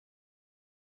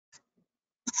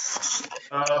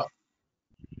Uh,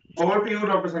 Over to you,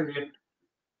 Dr. Sanjay.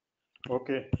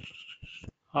 Okay.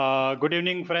 Good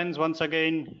evening, friends. Once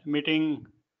again, meeting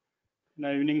in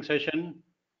the evening session.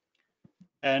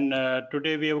 And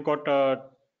today we have got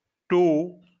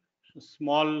two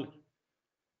small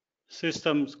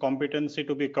systems competency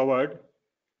to be covered.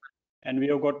 And we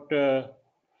have got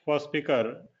first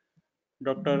speaker,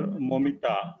 Dr.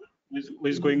 Momita, who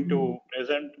is going to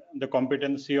present the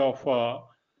competency of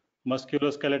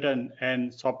musculoskeletal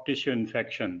and soft tissue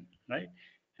infection, right?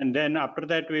 And then after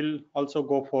that, we'll also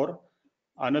go for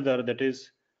another, that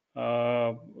is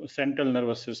central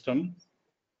nervous system,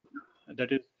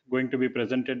 that is going to be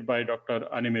presented by Dr.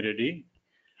 Anime Reddy.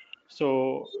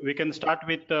 So we can start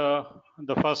with the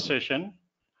first session.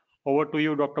 Over to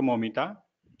you, Dr. Momita.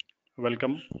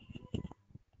 Welcome.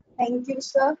 Thank you,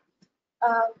 sir.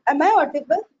 Am I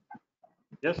audible?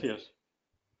 Yes, yes.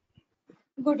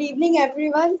 Good evening,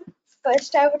 everyone.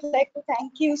 First, I would like to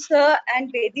thank you, sir,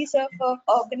 and Vedi, sir, for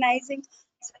organizing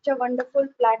such a wonderful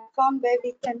platform where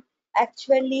we can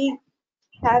actually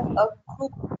have a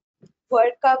group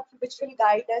workup which will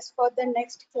guide us for the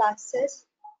next classes.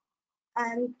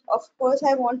 And of course,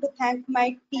 I want to thank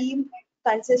my team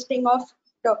consisting of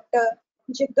Dr.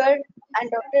 Jigar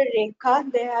and Dr.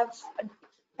 Rekha. They have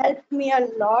helped me a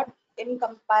lot in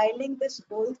compiling this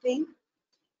whole thing.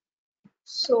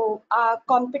 So our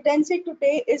competency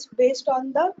today is based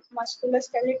on the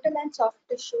musculoskeletal and soft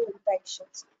tissue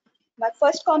infections. My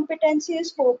first competency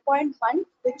is 4.1,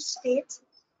 which states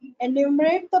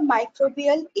enumerate the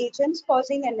microbial agents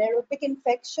causing anaerobic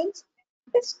infections,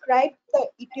 describe the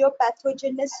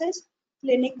etiopathogenesis,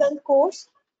 clinical course,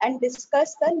 and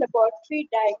discuss the laboratory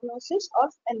diagnosis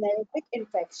of anaerobic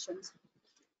infections.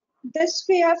 This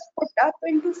we have put up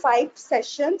into 5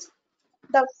 sessions.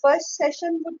 The first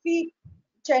session would be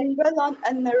general on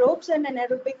anaerobes and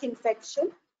anaerobic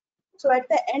infection. So at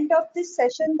the end of this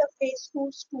session, the phase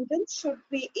 2 students should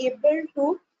be able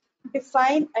to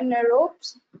define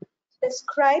anaerobes,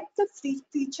 describe the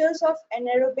features of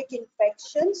anaerobic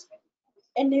infections,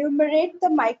 enumerate the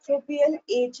microbial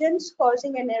agents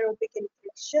causing anaerobic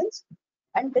infections,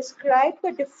 and describe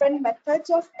the different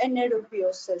methods of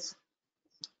anaerobiosis.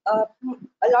 A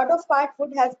lot of part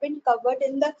would have been covered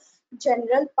in the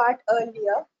general part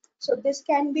earlier. So this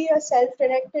can be a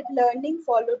self-directed learning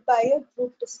followed by a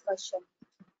group discussion.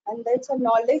 And that's a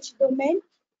knowledge domain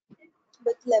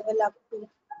with level up to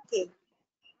K.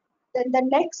 Then the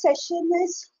next session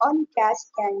is on gas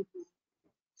gangrene.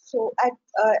 So at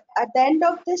the end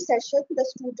of this session,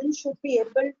 the students should be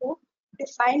able to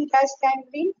define gas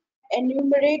gangrene,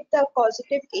 enumerate the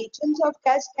causative agents of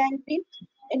gas gangrene,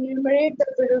 enumerate the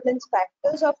virulence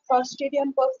factors of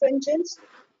Clostridium perfringens,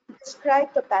 describe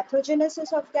the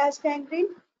pathogenesis of gas gangrene,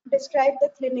 describe the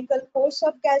clinical course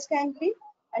of gas gangrene,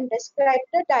 and describe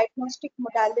the diagnostic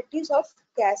modalities of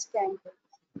gas gangrene.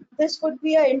 This would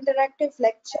be an interactive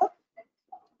lecture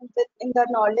in the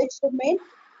knowledge domain,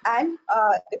 and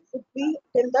it would be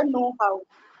till the know-how.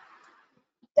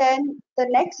 Then the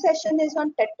next session is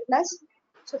on tetanus.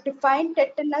 So define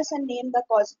tetanus and name the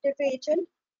causative agent.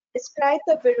 Describe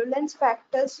the virulence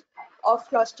factors of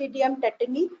Clostridium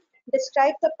tetani.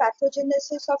 Describe the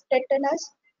pathogenesis of tetanus.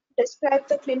 Describe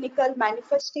the clinical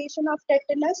manifestation of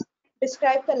tetanus.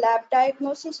 Describe the lab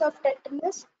diagnosis of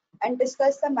tetanus, and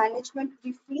discuss the management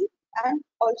briefly, and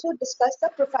also discuss the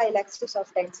prophylaxis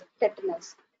of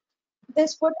tetanus.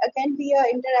 This would again be an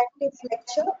interactive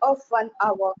lecture of 1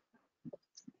 hour.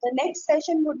 The next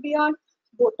session would be on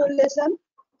botulism.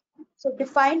 So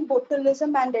define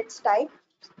botulism and its type.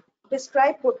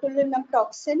 Describe botulinum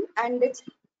toxin and its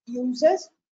uses.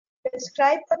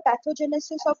 Describe the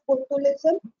pathogenesis of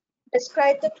botulism.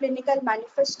 Describe the clinical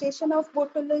manifestation of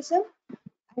botulism.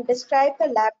 And describe the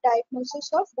lab diagnosis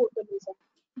of botulism.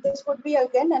 This would be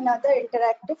again another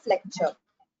interactive lecture.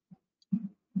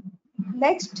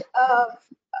 Next,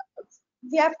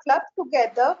 we have clubbed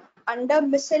together under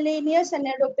miscellaneous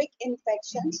anaerobic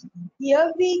infections.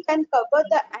 Here we can cover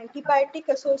the antibiotic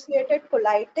associated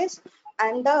colitis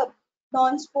and the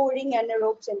non-sporing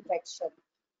anaerobes infection.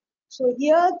 So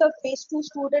here the phase 2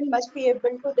 student must be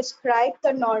able to describe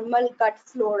the normal gut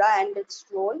flora and its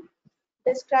role,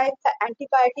 describe the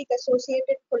antibiotic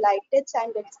associated colitis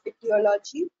and its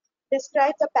etiology,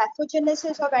 describe the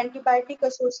pathogenesis of antibiotic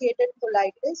associated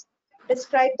colitis,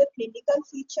 describe the clinical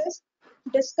features,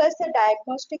 discuss the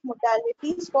diagnostic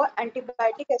modalities for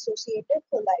antibiotic associated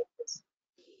colitis.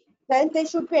 Then they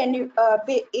should be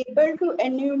able to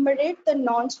enumerate the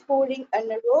non-sporing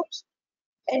anaerobes,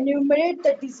 enumerate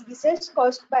the diseases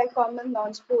caused by common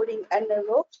non-sporing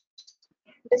anaerobes,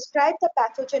 Describe the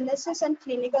pathogenesis and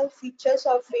clinical features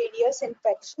of various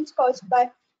infections caused by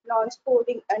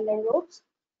non-sporing anaerobes,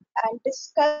 and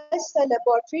discuss the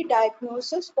laboratory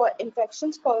diagnosis for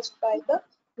infections caused by the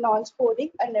non-sporing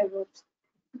anaerobes.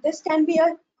 This can be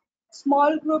a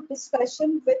small group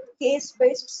discussion with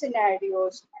case-based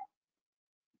scenarios.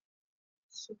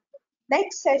 So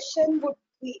next session would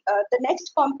be the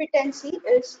next competency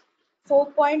is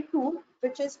 4.2,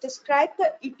 which is describe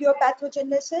the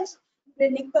etiopathogenesis,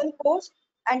 clinical course,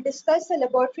 and discuss the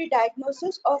laboratory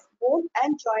diagnosis of bone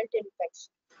and joint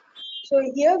infection. So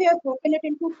here we have broken it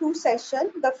into two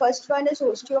sessions. The first one is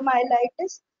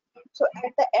osteomyelitis. So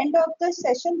at the end of the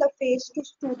session, the phase 2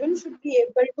 student should be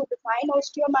able to define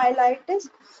osteomyelitis,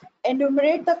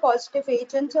 enumerate the causative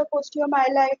agents of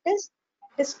osteomyelitis,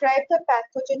 describe the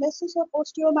pathogenesis of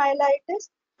osteomyelitis,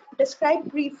 describe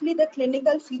briefly the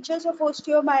clinical features of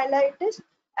osteomyelitis,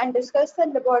 and discuss the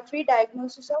laboratory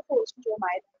diagnosis of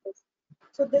osteomyelitis.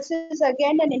 So this is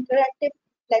again an interactive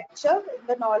lecture in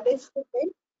the knowledge to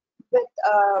build with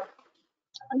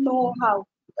know-how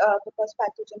because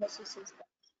pathogenesis is there.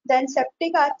 Then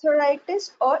septic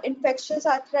arthritis or infectious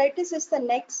arthritis is the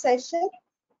next session.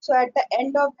 So at the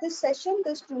end of this session,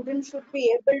 the student should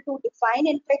be able to define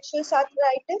infectious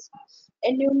arthritis,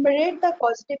 enumerate the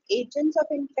causative agents of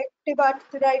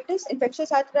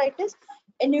infectious arthritis,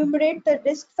 enumerate the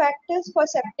risk factors for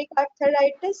septic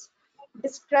arthritis,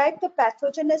 describe the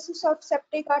pathogenesis of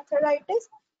septic arthritis,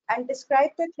 and describe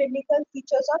the clinical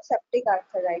features of septic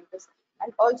arthritis,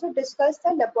 and also discuss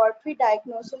the laboratory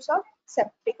diagnosis of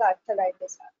septic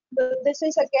arthritis. So this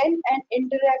is again an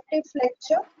interactive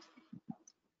lecture.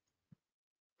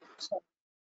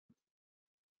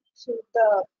 So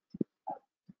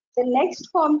the next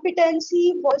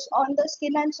competency was on the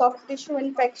skin and soft tissue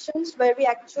infections, where we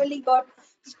actually got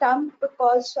stumped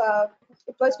because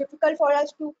it was difficult for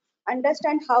us to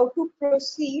understand how to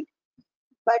proceed,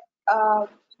 but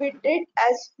we did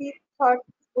as we thought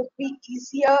would be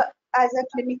easier as a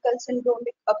clinical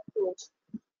syndromic approach.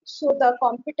 So the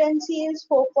competency is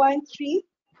 4.3.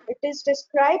 It is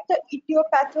describe the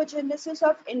etiopathogenesis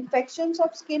of infections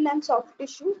of skin and soft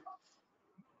tissue,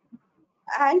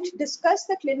 and discuss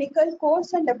the clinical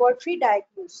course and laboratory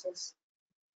diagnosis.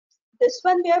 This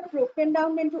one we have broken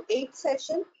down into 8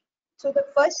 sessions. So the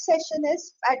first session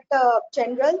is at the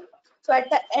general. So at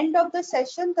the end of the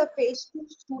session, the phase 2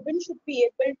 student should be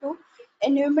able to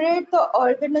enumerate the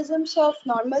organisms of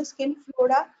normal skin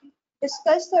flora,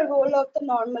 discuss the role of the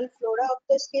normal flora of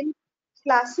the skin,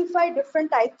 classify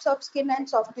different types of skin and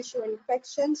soft tissue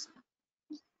infections,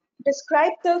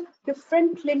 describe the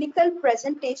different clinical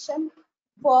presentation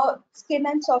for skin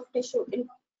and soft tissue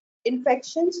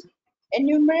infections,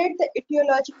 enumerate the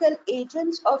etiological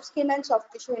agents of skin and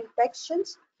soft tissue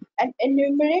infections, and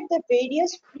enumerate the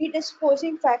various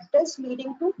predisposing factors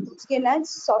leading to skin and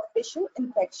soft tissue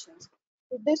infections.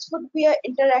 So this would be an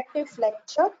interactive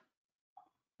lecture.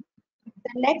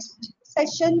 The next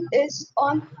session is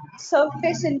on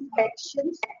surface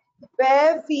infections,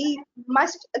 where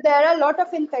there are a lot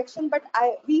of infection, but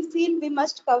we feel we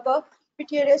must cover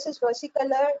pityriasis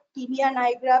versicolor, tinea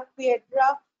nigra,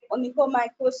 piedra,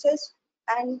 onychomycosis,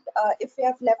 and if we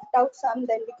have left out some,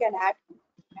 then we can add.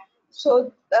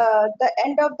 So the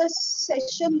end of the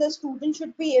session, the student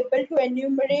should be able to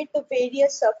enumerate the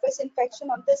various surface infection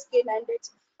on the skin and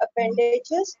its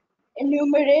appendages,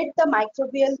 enumerate the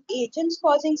microbial agents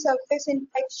causing surface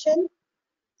infection,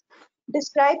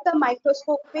 describe the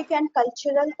microscopic and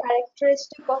cultural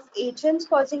characteristic of agents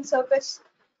causing surface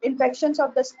infections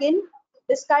of the skin,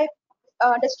 describe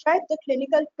the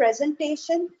clinical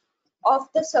presentation of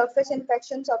the surface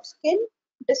infections of skin,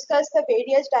 discuss the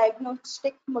various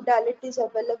diagnostic modalities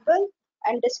available,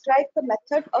 and describe the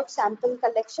method of sample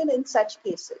collection in such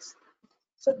cases.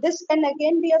 So this can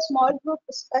again be a small group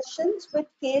discussions with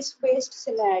case-based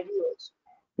scenarios.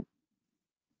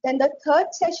 Then the third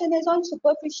session is on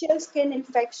superficial skin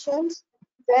infections,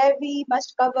 where we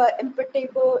must cover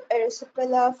impetigo,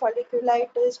 erysipelas,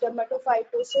 folliculitis,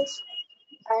 dermatophytosis,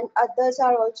 and others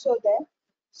are also there.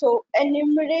 So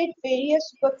enumerate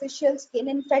various superficial skin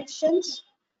infections,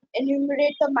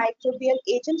 enumerate the microbial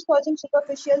agents causing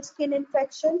superficial skin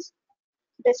infections,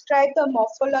 describe the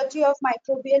morphology of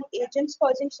microbial agents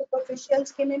causing superficial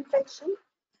skin infection,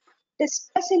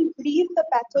 discuss in brief the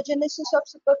pathogenesis of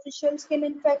superficial skin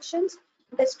infections,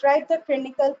 describe the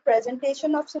clinical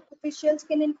presentation of superficial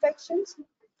skin infections,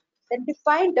 then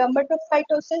define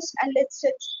dermatophytosis and its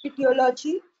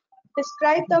etiology,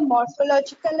 describe the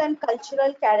morphological and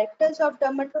cultural characters of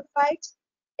dermatophytes,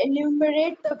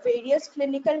 enumerate the various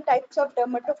clinical types of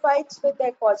dermatophytes with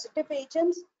their causative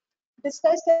agents,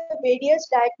 discuss the various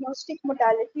diagnostic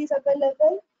modalities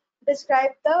available,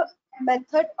 describe the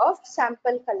method of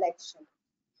sample collection.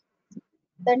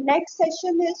 The next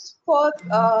session is for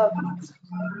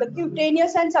the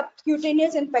cutaneous and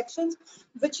subcutaneous infections,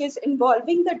 which is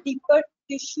involving the deeper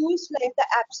tissues like the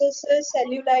abscesses,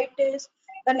 cellulitis,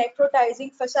 the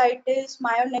necrotizing fasciitis,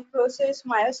 myonecrosis,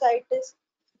 myositis.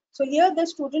 So here the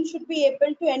student should be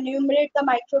able to enumerate the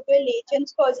microbial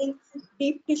agents causing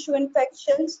deep tissue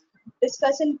infections,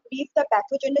 discuss in brief the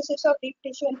pathogenesis of deep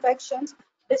tissue infections,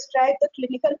 describe the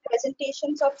clinical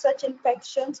presentations of such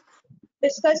infections,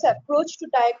 discuss approach to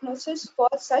diagnosis for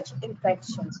such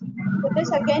infections. So this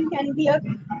again can be a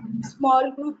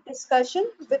small group discussion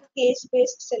with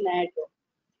case-based scenario.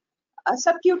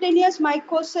 Subcutaneous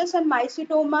mycosis and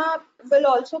mycetoma will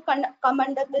also come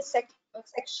under this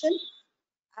section,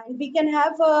 and we can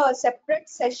have a separate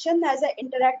session as an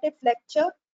interactive lecture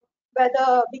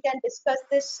where we can discuss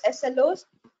this SLOs.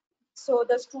 So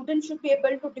the student should be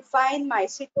able to define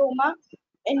mycetoma,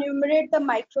 enumerate the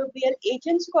microbial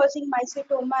agents causing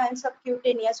mycetoma and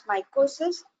subcutaneous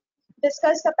mycosis,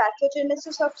 discuss the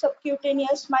pathogenesis of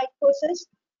subcutaneous mycosis,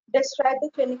 describe the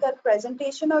clinical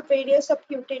presentation of various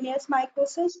subcutaneous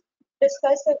mycosis,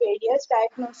 discuss the various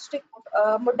diagnostic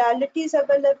modalities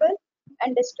available,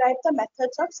 and describe the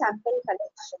methods of sample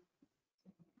collection.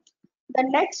 The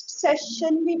next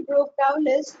session we broke down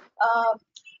is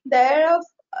there are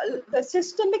the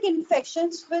systemic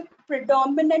infections with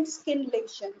predominant skin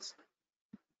lesions,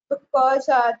 because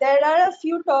there are a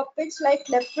few topics like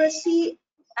leprosy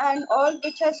and all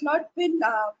which has not been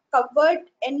covered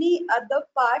any other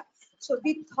part. So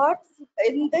we thought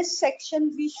in this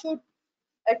section we should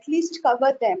at least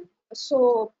cover them.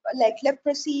 So like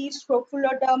leprosy,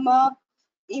 scrofuloderma,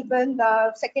 even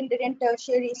the secondary and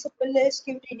tertiary syphilis,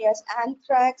 cutaneous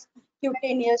anthrax,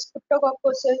 cutaneous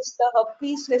cryptococcosis, the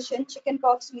herpes lesion,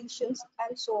 chickenpox lesions,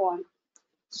 and so on.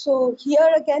 So here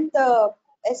again, the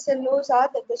SLOs are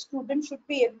that the student should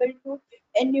be able to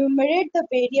enumerate the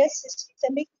various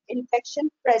systemic infection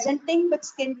presenting with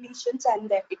skin lesions and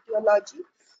their etiology,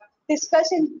 discuss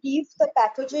in brief the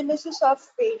pathogenesis of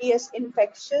various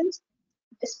infections,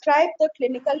 describe the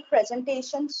clinical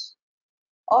presentations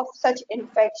of such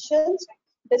infections,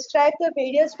 describe the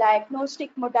various diagnostic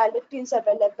modalities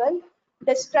available,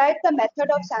 describe the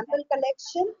method of sample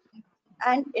collection,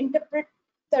 and interpret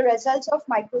the results of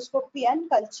microscopy and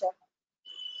culture.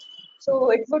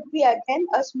 So it would be again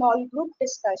a small group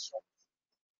discussion.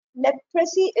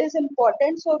 Leprosy is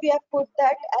important, so we have put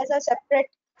that as a separate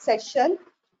session.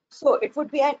 So it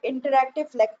would be an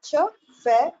interactive lecture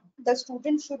where the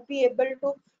student should be able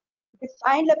to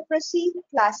define leprosy,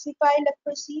 classify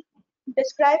leprosy,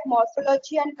 describe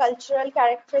morphology and cultural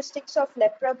characteristics of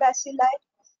leprobacilli,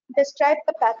 describe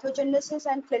the pathogenesis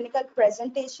and clinical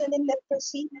presentation in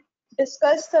leprosy,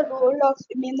 discuss the role of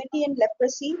immunity in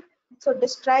leprosy, so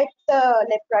describe the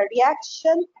lepra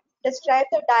reaction, describe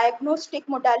the diagnostic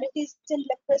modalities in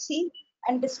leprosy,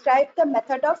 and describe the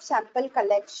method of sample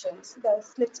collections, the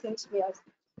slit skin smears.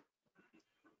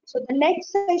 So the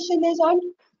next session is on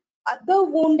other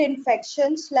wound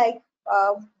infections like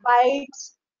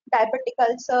bites, diabetic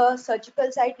ulcer,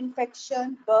 surgical site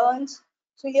infection, burns.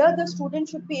 So here the student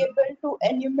should be able to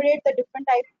enumerate the different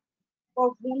types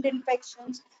of wound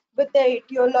infections with their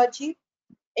etiology,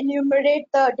 enumerate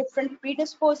the different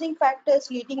predisposing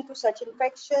factors leading to such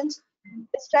infections,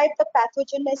 describe the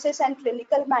pathogenesis and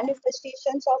clinical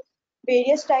manifestations of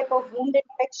various type of wound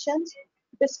infections,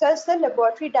 discuss the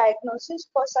laboratory diagnosis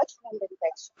for such wound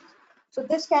infections. So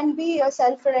this can be a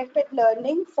self-directed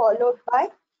learning followed by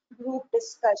group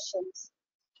discussions.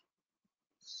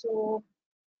 So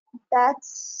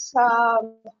that's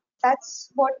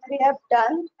what we have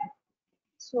done.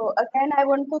 So again, I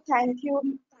want to thank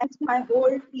my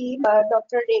whole team,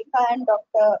 Dr. Rekha and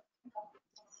Dr.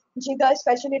 Jiga,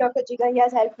 especially Dr. Jiga. He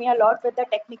has helped me a lot with the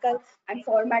technical and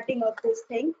formatting of this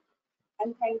thing.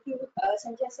 And thank you,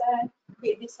 Sanjay sir and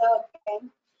Baby sir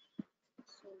again.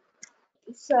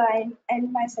 So I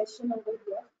end my session over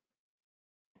here.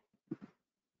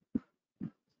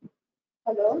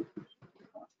 Hello.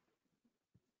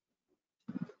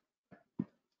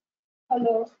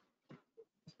 Hello.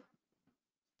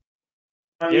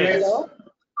 Yes. Hello.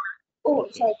 Oh,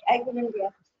 Yes, sorry, yes. I couldn't hear.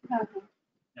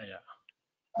 Yeah.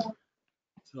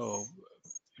 So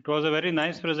it was a very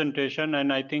nice presentation,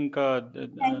 and I think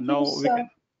Thank now you, sir.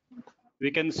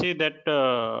 we can see that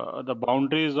the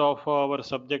boundaries of our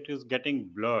subject is getting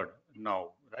blurred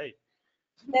now, right?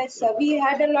 Yes, sir. We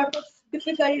had a lot of Yeah.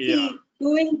 difficulty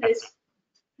doing this.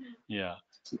 Yeah.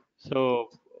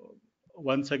 So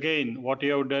once again, what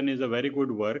you have done is a very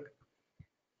good work,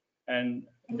 and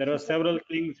there are several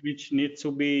things which needs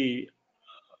to be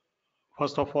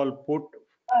first of all put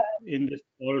in this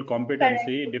whole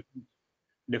competency.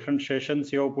 Different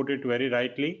sessions you have put it very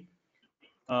rightly.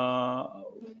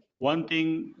 One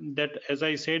thing that, as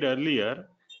I said earlier,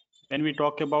 when we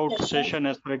talk about Yes, sir. session,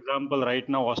 as for example, right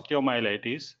now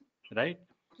osteomyelitis, right?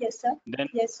 Yes, sir. Then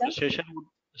Yes, sir.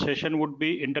 session would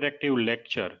be interactive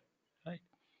lecture, right?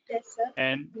 Yes, sir.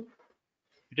 And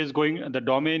it is going, the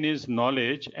domain is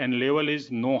knowledge and level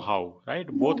is know-how, right?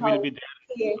 Know Both will how be to there.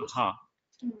 create.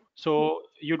 So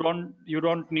you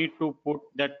don't need to put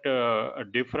that a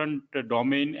different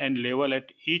domain and level at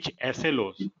each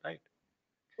SLOs, right?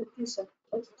 Okay, sir.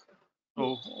 Okay, sir.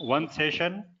 So one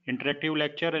session, interactive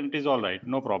lecture, and it is all right,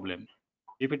 no problem.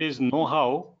 If it is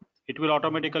know-how, it will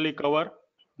automatically cover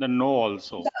the know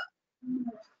also.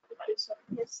 Okay, sir.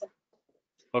 Yes, sir.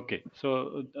 Okay,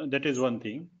 so that is one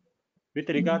thing. With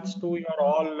regards to your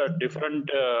all different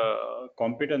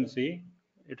competency,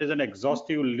 it is an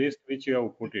exhaustive list which you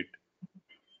have put it.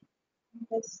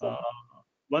 Yes, sir.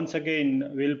 Once again,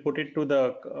 we'll put it to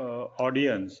the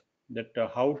audience that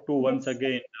how to once Yes, sir.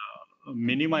 again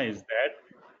minimize that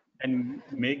and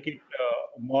make it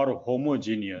more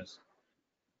homogeneous.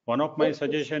 One of my Okay, sir.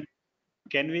 suggestion,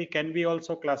 can we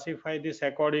also classify this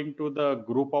according to the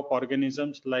group of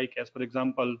organisms, like as for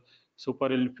example,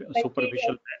 superficial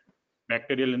Bacterial.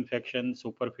 bacterial infection,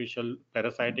 superficial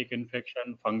parasitic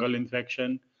infection, fungal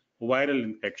infection, viral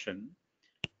infection.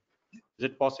 Is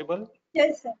it possible?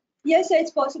 Yes, sir. Yes, sir,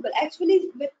 it's possible. Actually,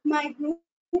 with my group,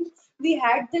 we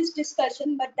had this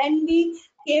discussion, but then we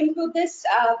came to this,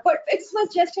 but it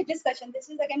was just a discussion. This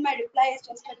is again, my reply is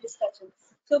just a discussion.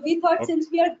 So we thought Okay.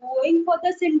 since we are going for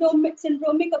the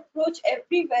syndromic approach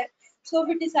everywhere, so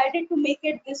we decided to make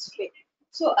it this way.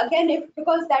 So again, if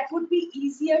because that would be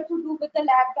easier to do with the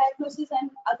lab diagnosis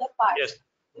and other Yes, parts.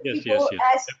 If we yes, go yes,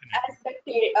 yes,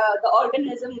 definitely. as the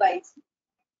organism wise.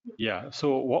 Yeah,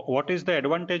 so what is the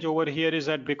advantage over here is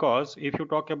that because if you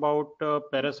talk about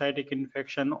parasitic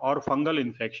infection or fungal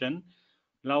infection,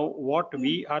 now what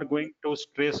we are going to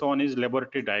stress on is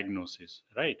laboratory diagnosis,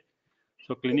 right?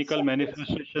 So Yes, clinical sir. Yes.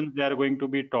 manifestations, they are going to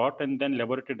be taught, and then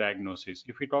laboratory diagnosis.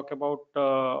 If we talk about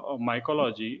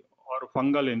mycology or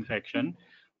fungal infection,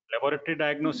 laboratory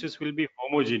diagnosis will be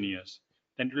homogeneous,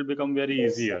 then it will become very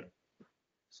Yes, sir. easier.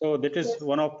 So that is Yes.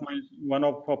 one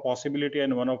of a possibility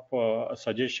and one of a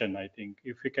suggestion. I think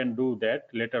if we can do that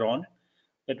later on,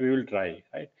 that we will try,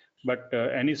 right? But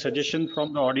any Yes. suggestion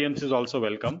from the audience is also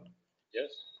welcome.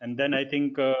 Yes, and then I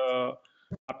think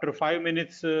after 5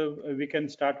 minutes we can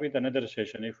start with another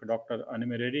session if Dr.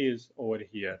 Anime Reddy is over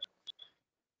here.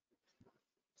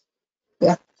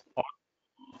 Yeah.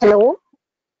 Hello.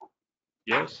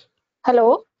 Yes.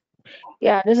 Hello.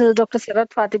 Yeah, this is Dr.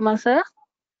 Sarat Fatima, sir.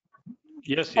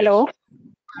 Yes. Hello.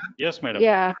 Yes, madam.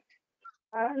 Yeah.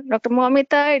 Dr.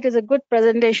 Momita, it is a good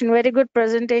presentation, very good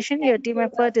presentation. Your Thank team you,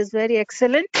 ma'am. effort is very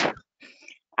excellent. I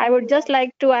Thank would you, just ma'am.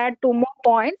 like to add 2 more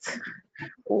points.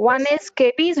 One Yes, is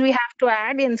scabies we have to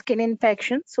add in skin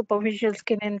infections, superficial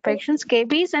skin infections,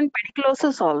 scabies and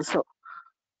pediculosis also.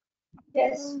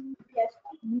 yes, yes,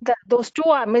 Those 2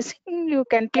 are missing. You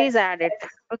can please yes, add it.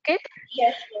 yes, Okay.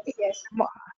 yes, yes, yes.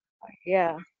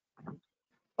 Yeah.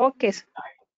 Okay. Sir.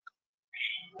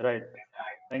 Right.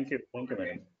 Thank you,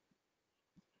 madam.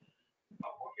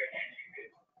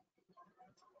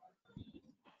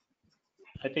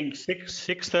 I think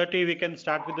 6:30 we can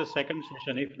start with the second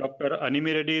session if Dr. Anime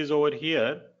Reddy is over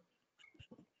here.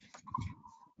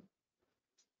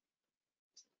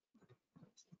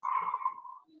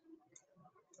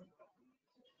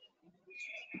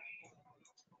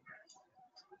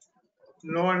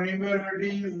 No, anybody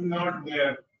is not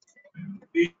there.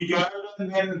 We joined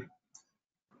and then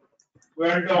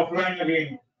went offline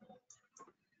again.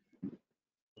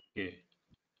 Okay.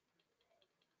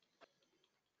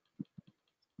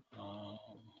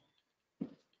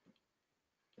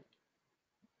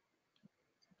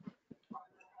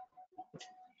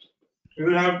 You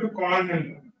will have to call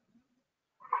him.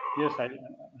 Yes, I'll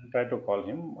try to call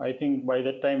him. I think by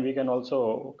that time we can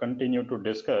also continue to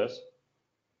discuss.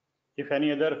 If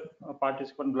any other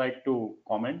participant like to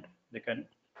comment, they can.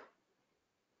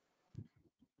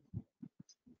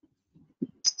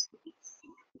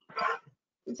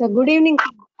 So good evening.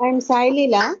 I'm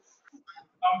Sailila.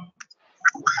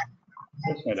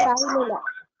 Yes, madam. Sailila.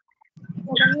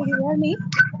 So can you hear me?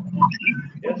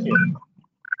 Yes.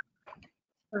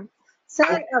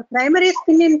 Sir, primary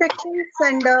skin infections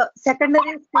and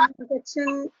secondary skin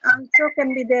infection also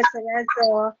can be there, sir. As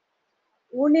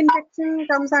wound infection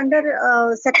comes under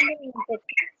secondary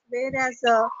infection, whereas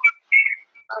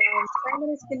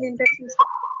primary skin infections.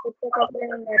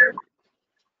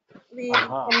 we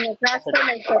can classify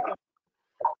like that.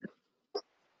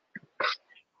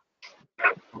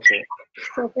 Okay.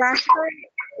 So classify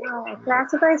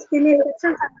skin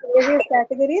infections into various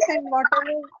categories, and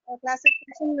whatever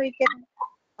classification we can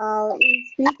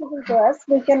is feasible to us,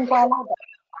 we can follow that.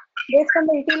 Based on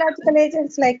the etiological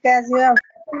agents, like as you have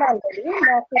mentioned already,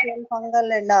 bacterial,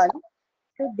 fungal, and all.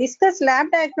 To discuss lab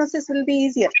diagnosis will be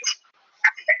easier.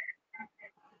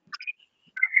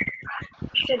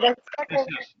 So that's what I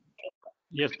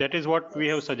Yes, that is what we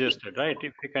have suggested, right?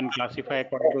 If we can classify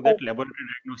according to that, laboratory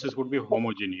diagnosis would be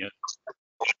homogeneous.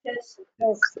 Yes.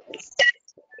 yes.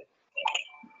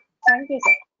 Thank you,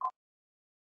 sir.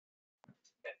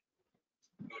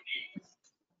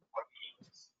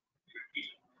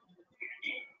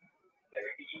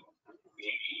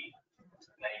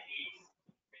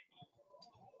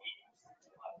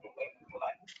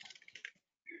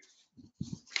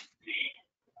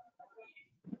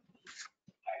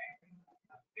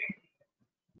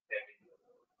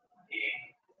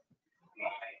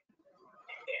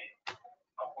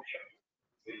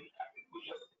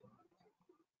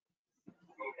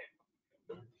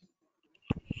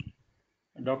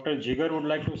 Dr. Jigar would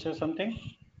like to say something.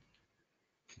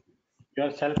 You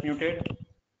are self-muted.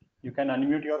 You can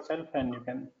unmute yourself and you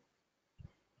can.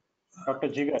 Dr.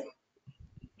 Jigar.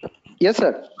 Yes,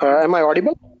 sir. Am I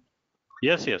audible?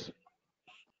 Yes, yes.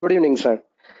 Good evening, sir.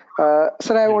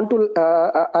 Sir, I want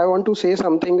to say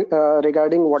something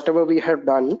regarding whatever we have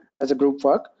done as a group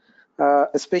work,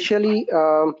 especially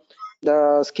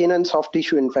the skin and soft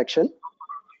tissue infection.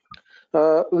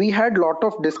 We had lot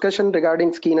of discussion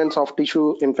regarding skin and soft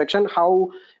tissue infection, how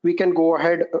we can go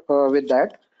ahead with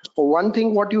that. One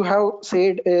thing what you have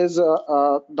said is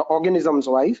the organisms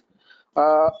wise,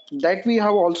 that we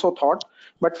have also thought,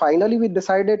 but finally we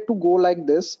decided to go like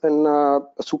this in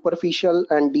superficial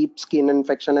and deep skin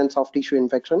infection and soft tissue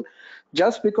infection,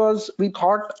 just because we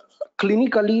thought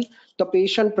clinically the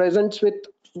patient presents with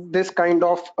this kind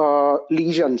of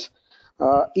lesions.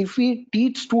 If we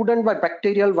teach student by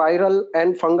bacterial, viral,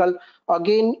 and fungal,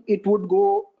 again it would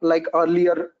go like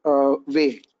earlier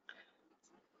way.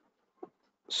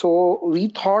 So we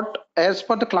thought, as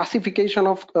per the classification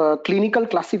of clinical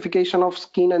classification of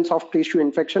skin and soft tissue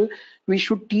infection, we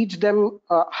should teach them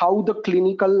how the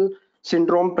clinical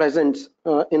syndrome presents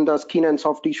in the skin and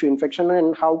soft tissue infection,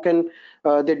 and how can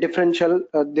they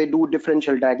do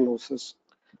differential diagnosis.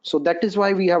 So that is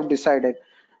why we have decided.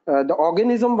 The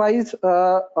organism wise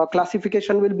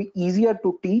classification will be easier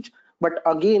to teach, but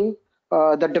again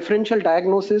the differential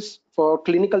diagnosis for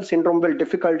clinical syndrome will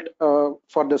difficult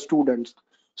for the students.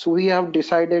 So we have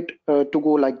decided to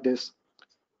go like this.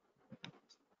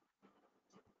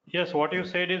 Yes, what you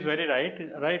said is very right.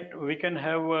 Right, we can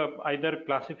have either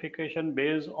classification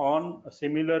based on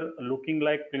similar looking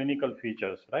like clinical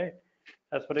features, right?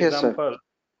 As for Yes, sir. example,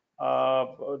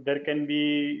 there can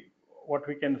be what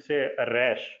we can say a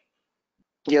rash,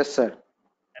 Yes, sir.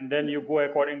 and then you go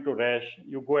according to rash,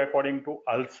 you go according to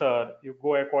ulcer, you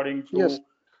go according Yes. to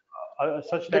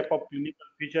such That, type of clinical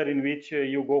feature in which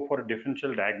you go for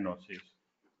differential diagnosis,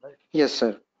 right? yes,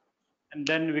 sir. And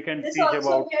then we can This teach also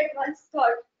about we had once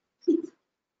thought.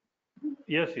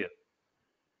 yes, yes,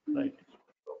 right.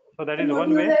 So that The is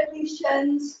one way. nodular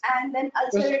lesions and then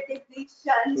ulcerative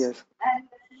lesions Yes. and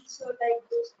then so like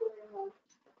this going on.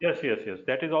 Yes, yes, yes.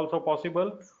 That is also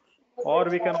possible. Or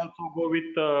we can also go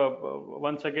with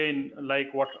once again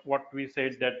like what we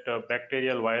said, that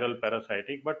bacterial, viral,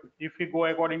 parasitic. But if we go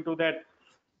according to that,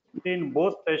 in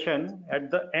both session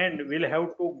at the end we'll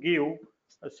have to give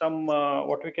some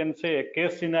what we can say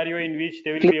case scenario in which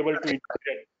they will be able to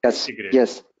integrate. Yes.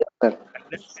 Yes, sir. At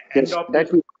the end Yes. of That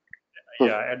this, we.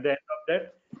 at the end of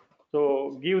that,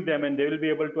 so give them and they will be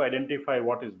able to identify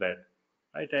what is that,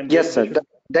 right? And Yes, they sir. should,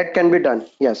 That can be done.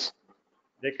 Yes.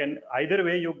 they can either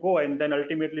way you go, and then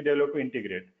ultimately they will have to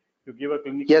integrate. You give a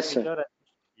clinical Yes, sir. feature. And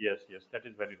yes, yes, that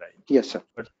is very right. Yes, sir.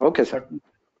 But Okay, sir. but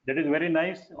that is very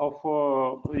nice of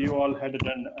you all had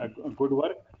done a good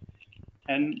work.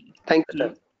 And Thank you,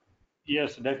 sir.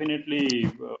 yes,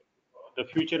 definitely the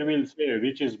future will say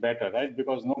which is better, right?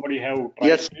 Because nobody have tried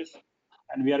Yes, this,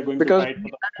 and we are going to because try it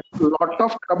for the. lot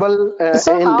of trouble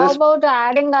So in how this. about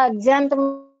adding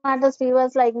xanthomatous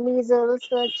fevers like measles,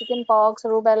 chicken pox,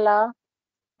 rubella?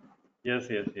 Yes,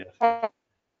 yes, yes, yes.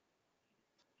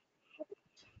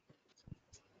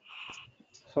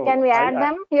 Can So we I add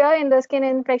them here in the skin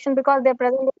infection because they're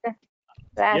present with the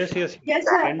rash? yes, yes, Yes,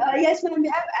 and yes, ma'am. We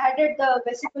have added the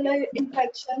vesicular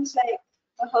infections like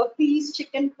herpes,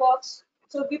 chickenpox.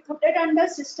 So we put it under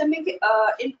systemic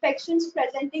infections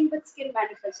presenting with skin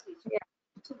manifestation. Yeah.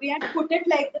 So we had put it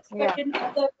like this, Yeah. but in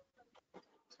other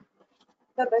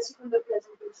the vesicular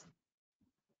presentation.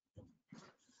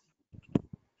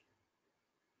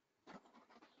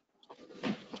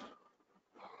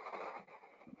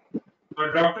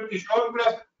 Dr.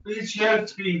 Kishore, please share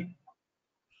screen.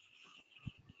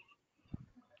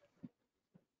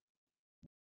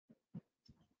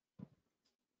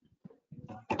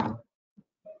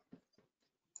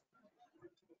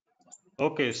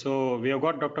 Okay, so we have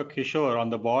got Dr. Kishore on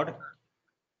the board.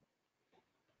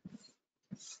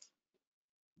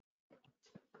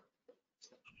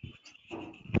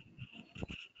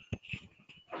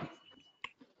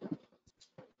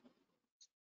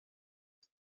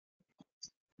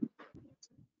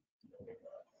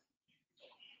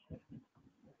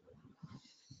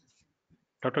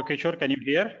 Dr. Kishore, can you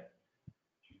hear?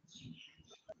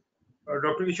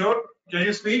 Dr. Kishore, can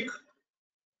you speak?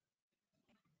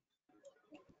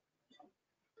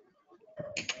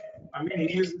 I mean,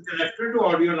 he is connected to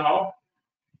audio now.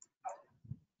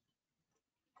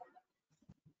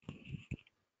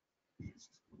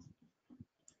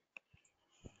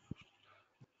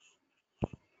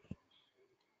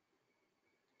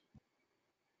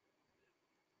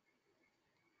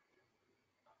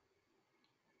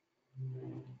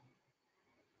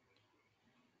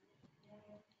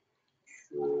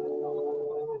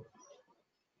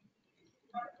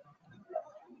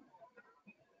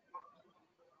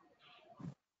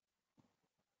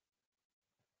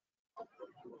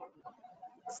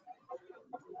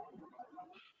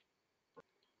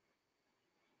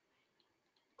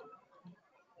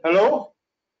 Hello?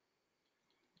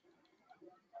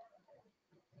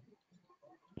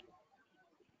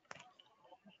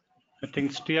 I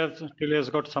think still has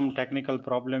got some technical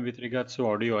problem with regards to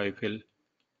audio, I feel.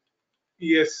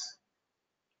 Yes.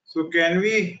 So can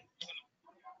we?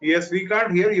 Yes, we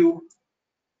can't hear you.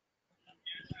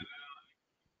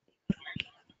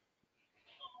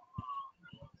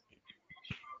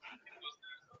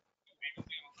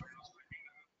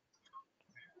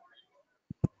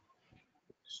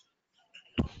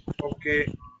 Okay.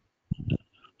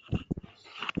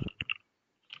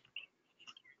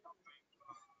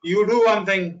 You do one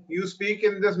thing. You speak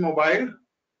in this mobile,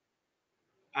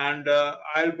 and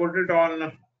I'll put it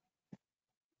on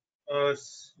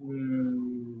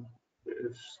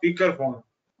speaker phone.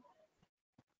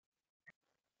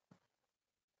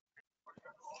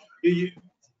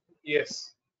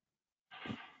 Yes.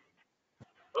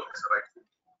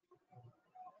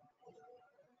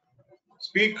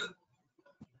 Speak.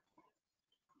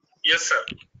 Yes, sir.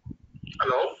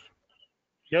 Hello.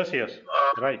 Yes,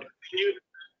 right.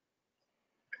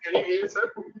 Can you hear,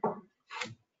 sir?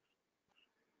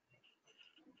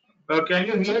 Can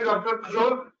you hear Dr.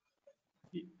 Kishore?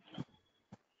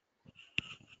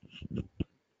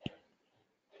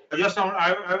 Just now,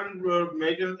 I will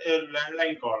make a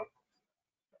landline call.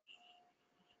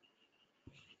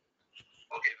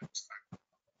 Okay.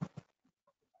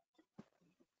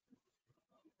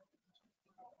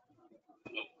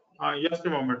 Just a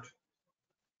moment.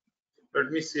 Let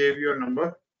me save your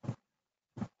number.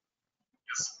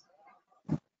 Yes.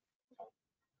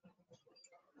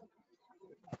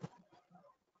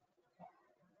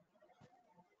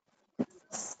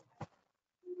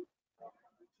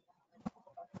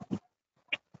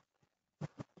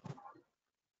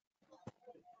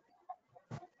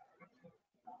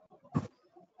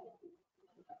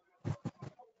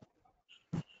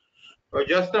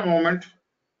 Just a moment.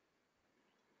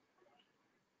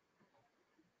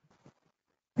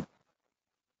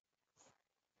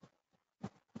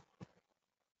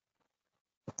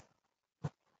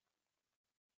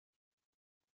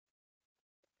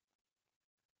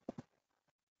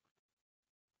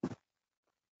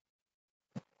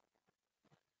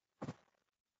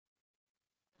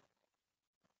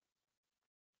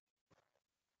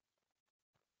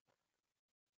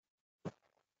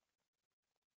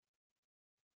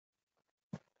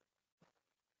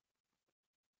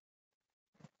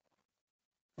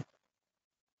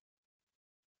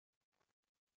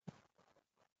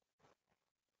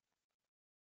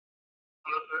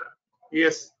 Hello, sir.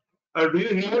 Yes. Do you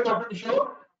hear Dr. Kishore?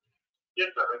 Yes,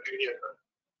 sir. I can hear, sir.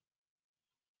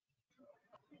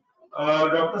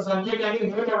 Dr. Sanjay, can you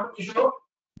hear Dr. Kishore?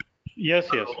 Yes.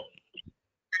 Hello.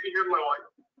 Can you hear my voice?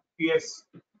 Yes.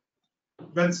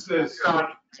 Then start.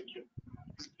 Thank you.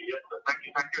 Yes, sir. Thank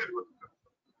you. Thank you very much, sir.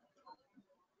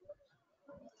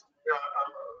 Yeah,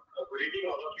 good evening,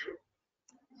 all of you.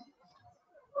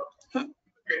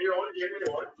 Can you all hear my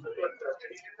voice? Can you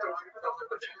hear the voice of the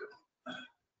projector?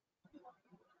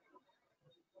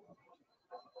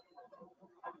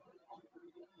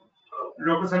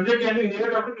 Dr. Sanjay, can you hear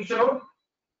Dr. Kishore?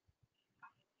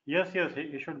 Yes,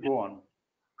 he should go on.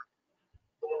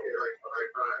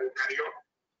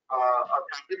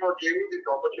 Thank you for giving this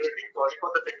opportunity. Sorry for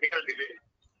the technical delay.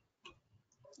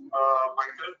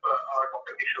 Myself,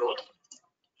 Dr. Kishore,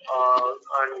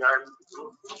 and I'm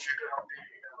group leader of the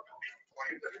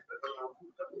point that is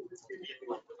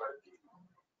CBME Microbiology.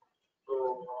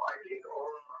 So I think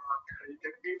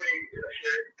let me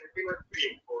my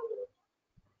screen for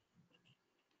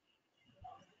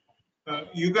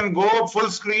You can go full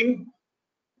screen.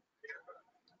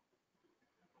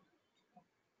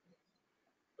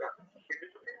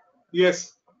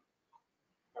 Yes.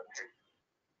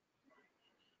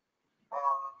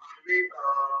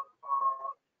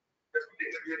 Just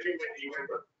introducing my team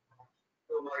members.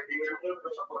 So my team members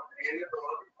are myself and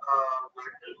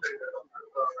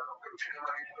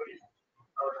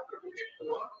Dr. Mukesh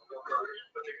Kumar, Dr. Alex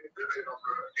Patel,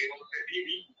 Dr. Srinivas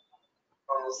Reddy.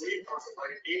 We are my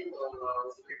team on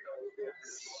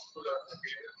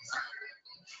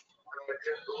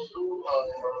just go to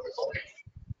the topic.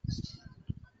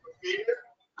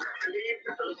 Actually,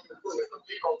 the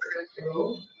competency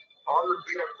all the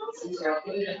three are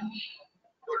the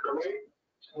domain.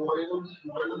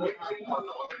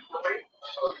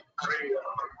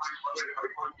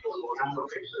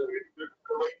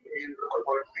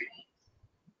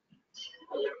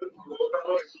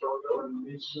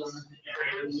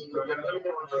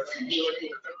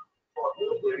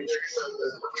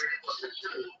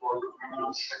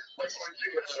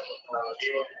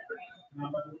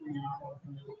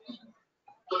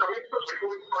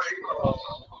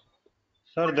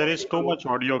 Sir, there is too much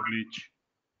audio glitch.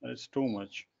 There is too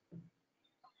much.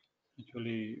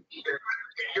 Actually,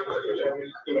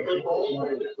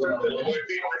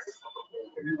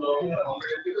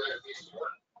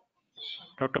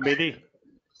 Dr. Bedi.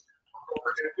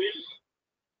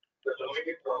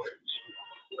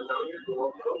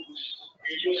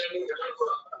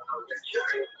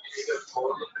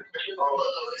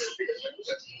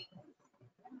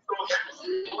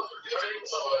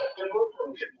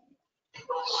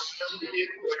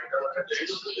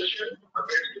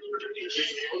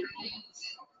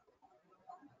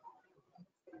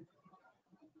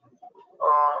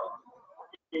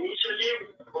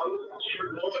 Initially, one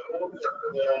should know about the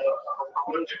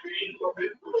common definition of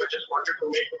it. So I just wanted to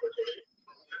make a choice.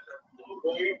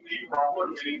 Going the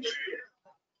proper meaning to it.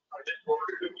 I just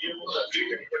wanted to give a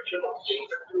brief introduction of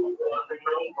things to the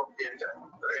noun of data.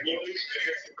 Anyway,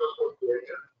 very simple for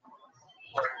data.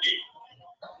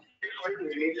 Define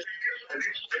meaning and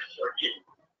express dirty.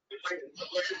 Define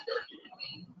supply dirty.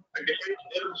 And define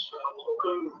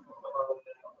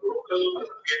local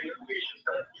creation.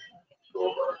 So,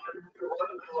 once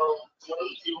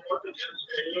you want to just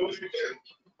enumerate them,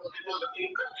 these are the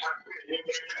things that have to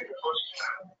enumerate in the first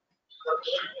time.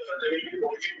 They will be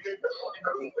oriented on the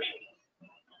coming question.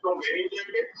 So, many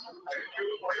times,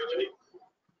 active biology,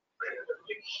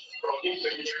 protein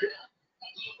management,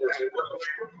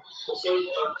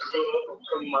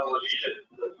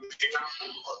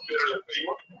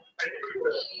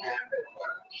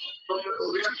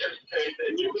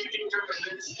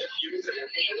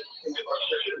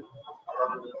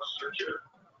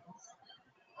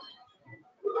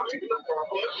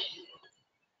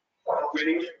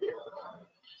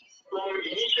 So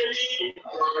initially, it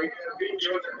has been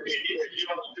given that 80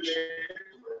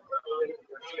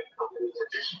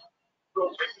 So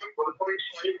 1.5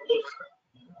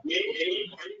 make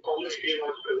any five common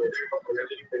areas related to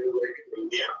biological evaluation in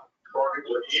India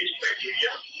according to age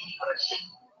criteria. So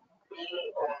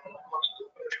first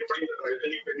define the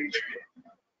biological evaluation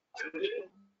and then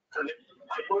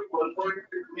 5.1.6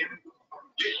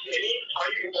 list any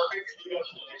five important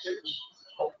areas related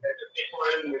of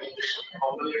identifying medication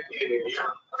commonly in India.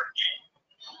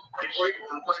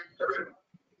 5.1.7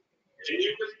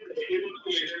 Reducing the variable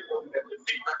related of the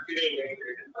bacterial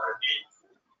medicated therapy.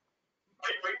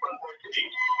 5.1.8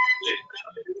 list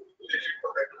related to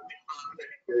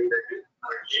medicated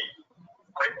therapy.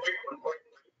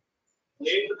 5.1.9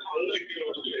 name the fungal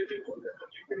etiology related to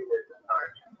medicated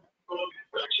therapy. So this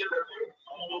collection reference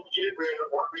here where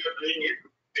what we are doing is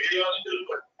they are still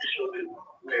visually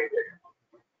medicated.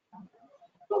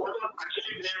 So what are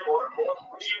actually there what we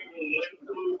need to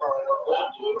go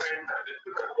through and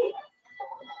discuss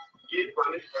is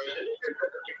one is biology and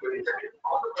pathologic medication.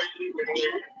 All the biology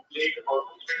medication like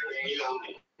concentrate mainly on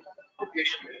the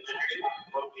bacterial medication,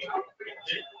 working on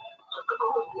medication,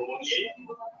 pneumonia,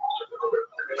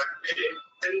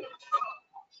 and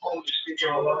all this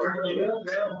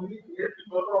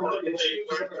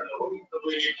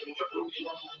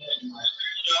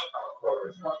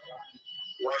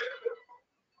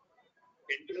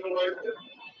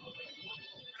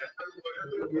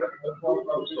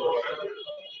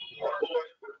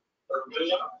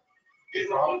Rubella is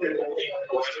non-endemic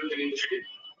viral meningitis.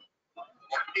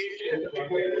 Active endemic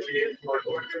meningitis,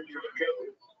 pertussis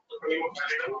tuberculosis,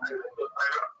 pneumococcal parasite,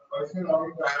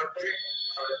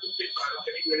 cystic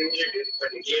parasitic meningitis,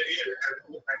 malaria,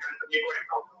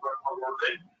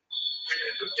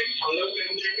 and cystic fungal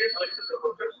meningitis like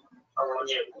Staphylococcus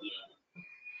aureus.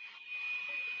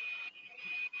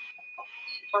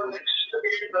 So next is the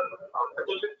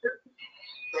pathogenesis,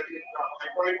 that is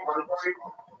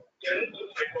 5.1.10 to 5.1.13.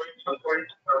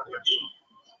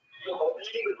 So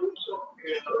outlining the roots of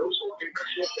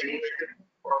infection of meningitis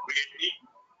or BAT,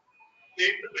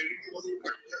 state the predisposing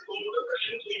factor. So the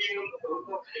question speaking of the root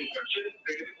of infection,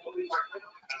 predisposing factor,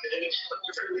 and then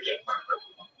subsequent factor.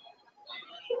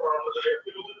 So the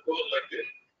resolution goes like this.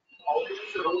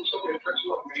 Outline the roots of infection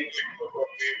of meningitis or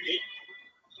BAT.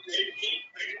 State the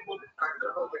predisposing factor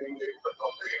of meningitis or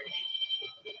BAT.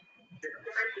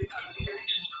 Describe the antigenic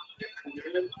and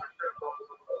virulent factors of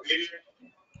various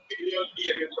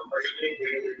areas of biogenic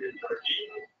meningitis or G.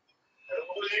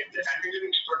 Formulate the antigenic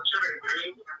structure and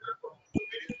virulent factors of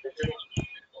various mechanisms.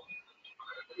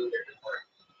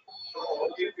 So all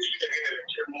these will be again a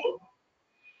lecture more.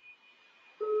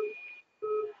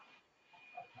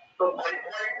 So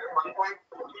 1.14 to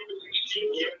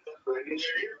 16 years of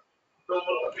meningitis. So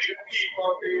briefly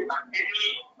for the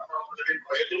antigenal that is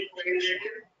biogenic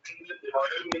meningitis and the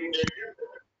viral meningitis.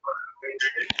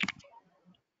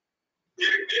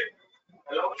 Here it is.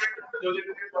 Elaborate the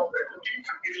pathogenesis of atopic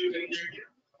bacterial meningitis.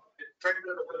 Describe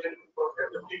the pathogenesis of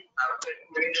atopic parasitic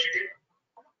meningitis.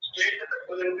 State the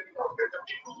pathogenesis of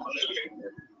atopic fungal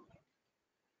meningitis.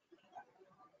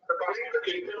 Coming to the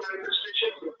clinical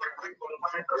manifestations in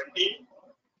 5.1.20,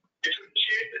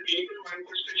 differentiate the clinical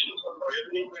manifestations of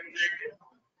biogenic meningitis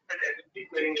and atopic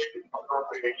meningitis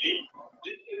appropriately.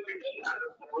 This is written as a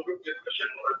small group discussion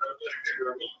for further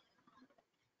academy.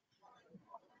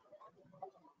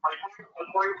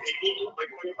 5.1.18 to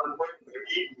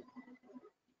 5.1.30.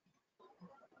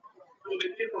 So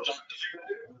this is for last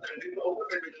diagnosis and this is also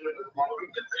can be done as a small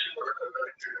group discussion for further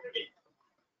academy.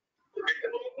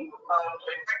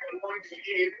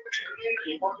 5.1.88 is explain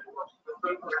the importance of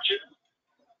central collection and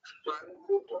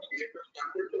transport of CSF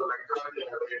samples to the microbiology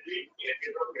laboratory in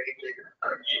case of meningitis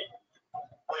therapy.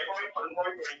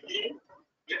 5.1.19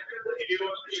 discuss the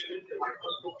etiological agents in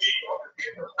microscopy of the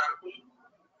CSF sample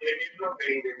in case of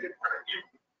meningitis therapy.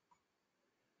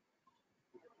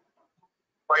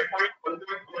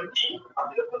 5.1.20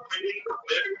 after the findings of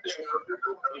laboratory analysis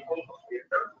of honeycomb of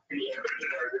CSF in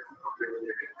laboratory diagnosis of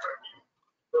meningitis therapy.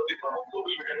 So this also will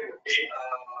be a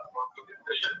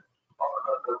discussion of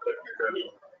the journey.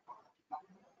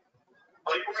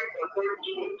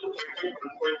 5.1.2 to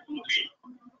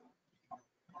 5.1.23.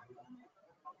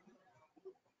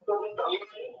 So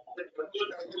the control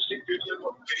diagnostic features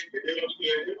of various etiological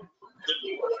agents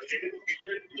helping for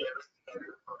identification of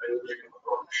meningitis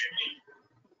appropriately.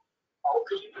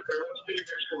 Outline the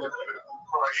classification method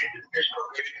for identification of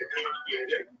various etiological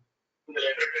agents in the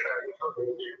laboratory diagnosis of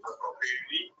meningitis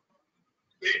appropriately.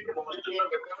 State the molecular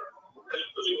method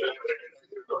helpful in the laboratory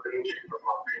diagnosis of meningitis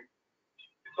appropriately.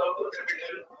 It's also can be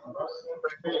done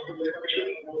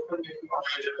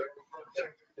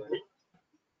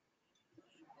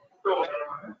so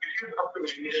this is up to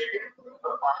meningitis,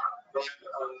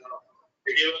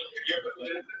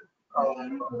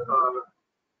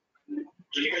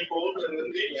 clinical codes and then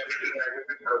the laboratory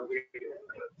diagnosis have been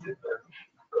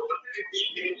so these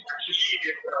things actually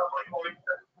get 5.3 is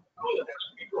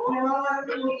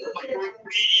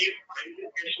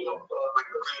identification of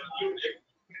microbiology using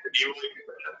the DOI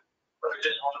method.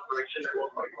 Just one correction about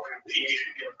 5.3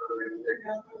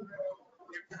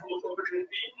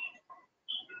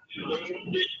 competency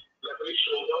level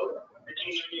shows out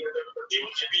teaching learning method for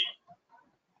DOIB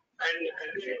and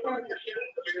the qualification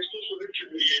the student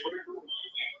should be able to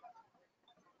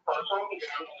perform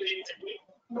gramstring technique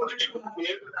for the given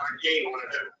players RTA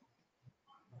monitor.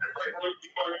 And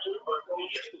 5.3.2 perform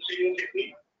gramstring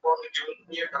technique for the given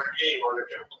player RTA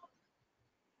monitor.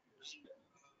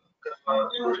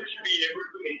 Students should be able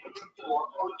to implement the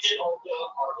morphology of the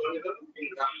organism in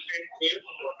gramstring players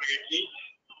appropriately.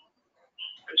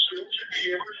 And students should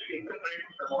be able to integrate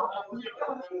the morphology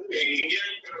of the area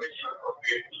information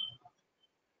appropriately.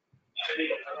 And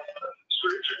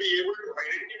students should be able to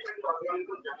identify the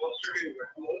organism demonstrated in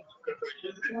most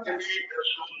conversions. This can be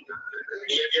shown the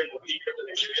area motif of the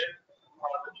area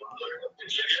or the contours of the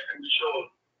area can be shown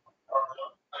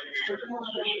by video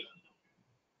demonstration.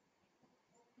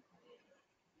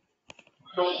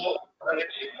 So let's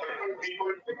see 5.3.6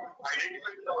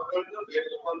 identify the organism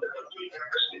based upon the control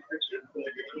characteristic features in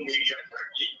the given media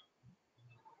strategy.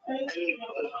 And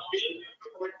lastly,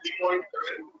 3.7,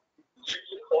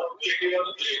 possibility of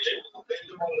created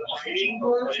based upon the findings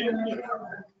of science.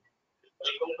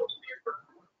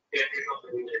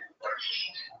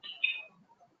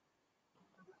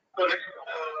 So next,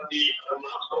 the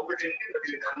last competency that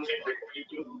is analyzed by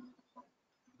 22.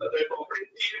 The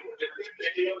competency is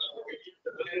taking us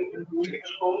in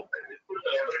clinical form and full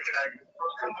collaborative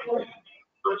activity.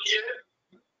 So here,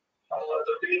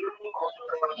 the single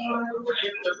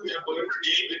question that we are going to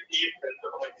deal with is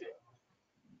anthropology.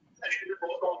 And it is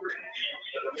more competency,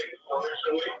 the main knowledge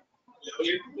showing, level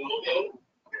is know-how,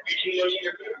 teaching learning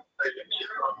effort,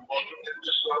 lecture, or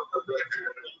competency of the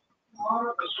academy.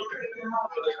 The student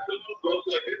goes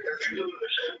like this and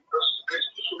examination, the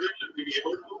student should be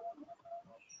able to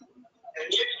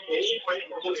engage any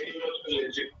 5,000 animals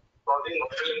related, causing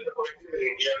viral enterprises in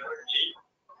India currently,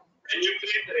 and you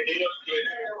create the animals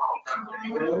related.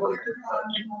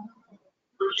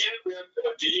 So here we are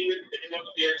dealing with animals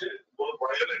related, both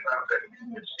viral and parasitic,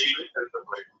 which deal with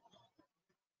enterprise.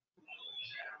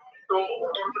 So what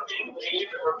are the things mainly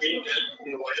that are being dealt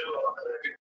in viral or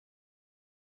parasitic?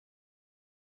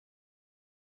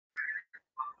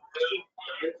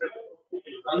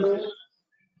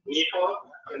 Nipah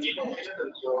virus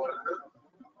and so on.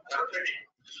 Parasitic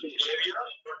malaria,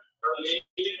 but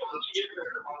mainly concealed and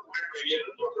confident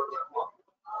variants of the plasma.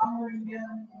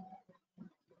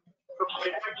 So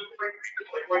 5.2.3 to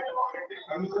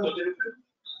 5.2.6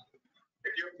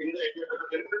 if you in the area of the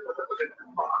census or the census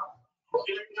part.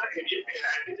 Okay, like the antigenic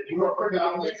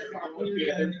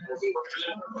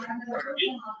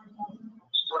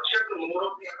structure the mode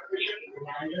of transmission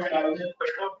and the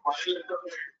spread of viral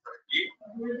enterprise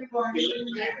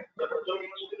illustrate the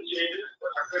pathological changes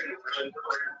that occur in the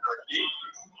enterprise.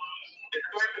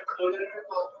 Describe the pathogenesis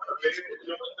of various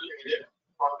physiological agents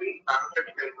causing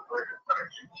parasitic enterprise.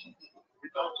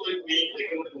 It also is being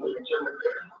taken in the lecture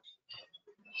method.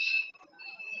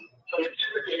 So next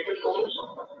is the clinical goals.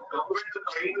 Document the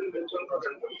signs and symptoms of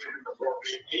enterprise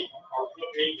appropriately, also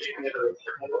being taken in the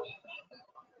lecture mode.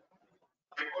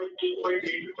 5.2.8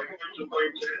 to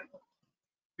 5.2.10.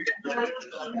 It is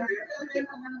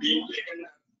being taken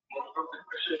most of the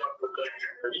discussion of the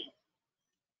collected study.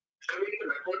 Showing the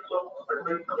methods of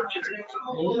assessment collection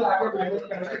identify the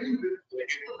findings and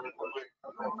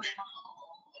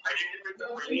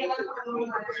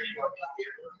preparation of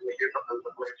negative of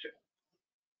collection.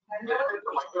 This is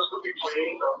the microscopic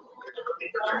findings of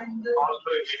caused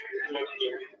by viral and the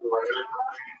other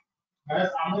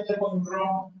level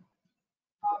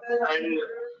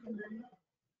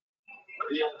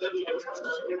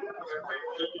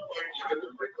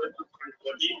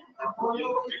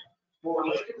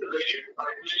promoting the rate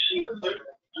isolation method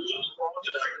used for the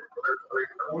diagnosis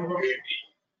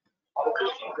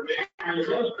outlining the very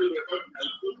useful method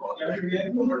helpful for the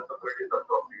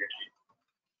appropriately.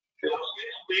 Lastly,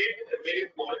 state the very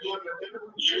modular method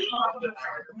used for the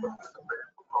diagnosis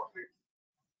appropriately.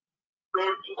 So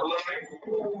to summarize,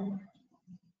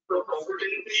 so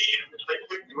competency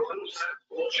segment 1 has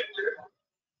 4 lectures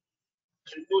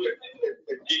and 2 lectures.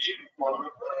 GG model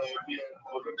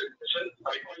discussion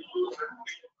 5.2 has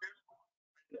 3 lectures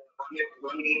and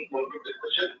one model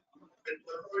discussion and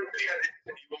 7.3 has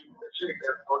a debug section. It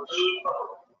has total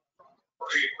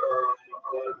 3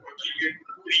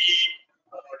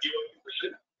 debug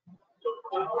discussion. So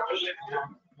total lecture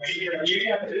 3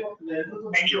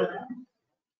 video.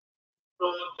 So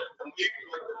the complete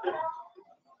lecture.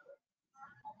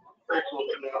 Thank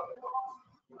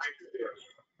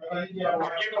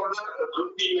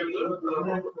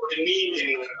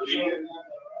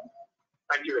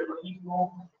you very much.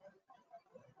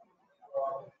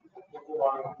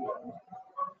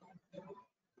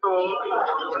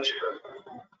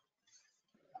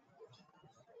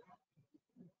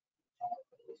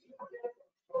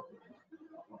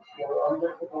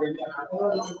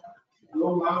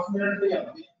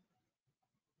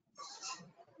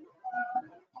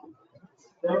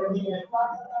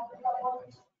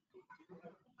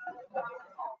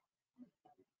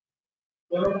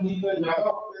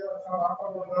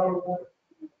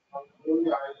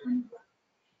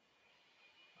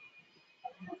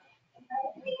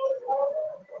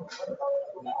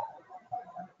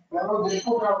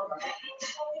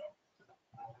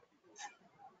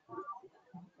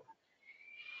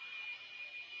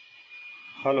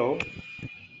 Hello,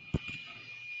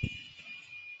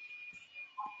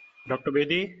 Dr.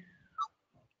 Bedi.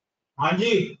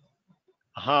 Hanji.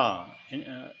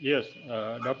 Yes,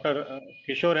 Dr.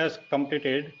 Kishore has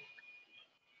completed.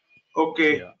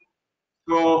 Okay. Yeah.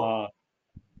 So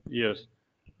yes,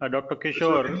 Dr.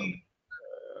 Kishore,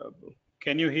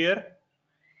 can you hear?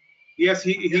 Yes,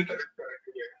 he.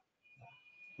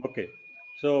 Okay.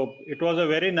 So it was a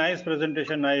very nice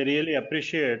presentation. I really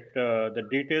appreciate the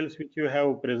details which you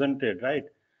have presented, right?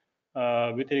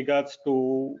 With regards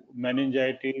to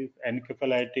meningitis,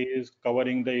 encephalitis,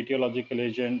 covering the etiological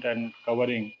agent and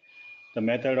covering the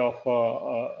method of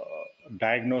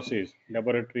diagnosis,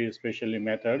 laboratory especially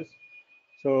methods.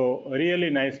 So really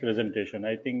nice presentation.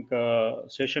 I think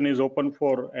session is open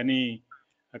for any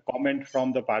comment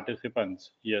from the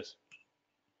participants. Yes.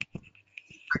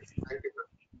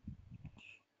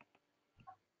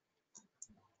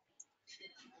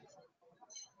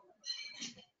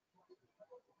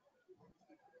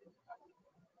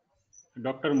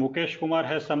 Dr. Mukesh Kumar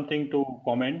has something to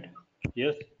comment.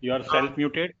 Yes, you are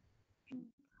self-muted.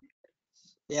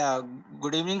 Yeah,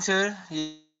 good evening, sir.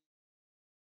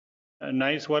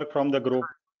 Nice work from the group.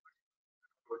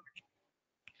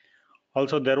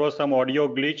 Also, there was some audio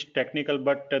glitch, technical,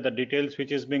 but the details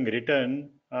which is being written,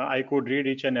 I could read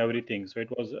each and everything. So it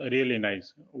was really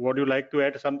nice. Would you like to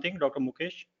add something, Dr.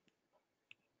 Mukesh?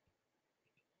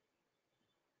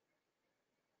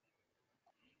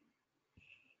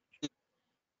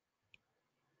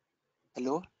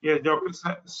 Hello. Yes, Dr.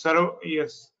 Saro.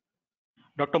 Yes.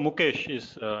 Dr. Mukesh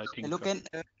is, I think. Hello, can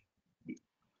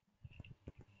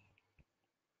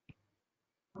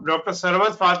Dr.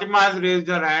 Sarwat Fatima has raised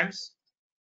her hands.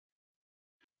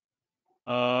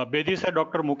 Bedi sir,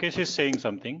 Dr. Mukesh is saying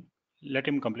something. Let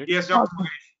him complete. Yes, Dr.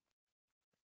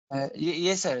 Mukesh.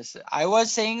 yes, sir. I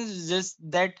was saying just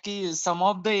that some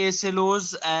of the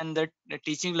SLOs and the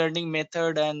teaching learning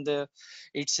method and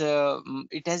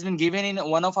it has been given in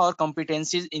one of our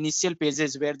competencies initial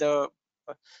pages where the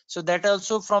so that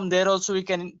also from there also we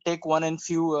can take one and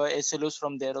few SLOs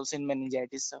from there also in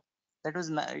meningitis. Sir. That was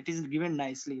it is given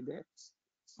nicely there.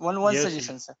 One Yes.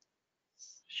 suggestion, sir.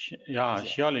 Yeah,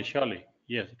 surely.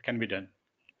 Yes, it can be done.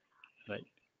 Right.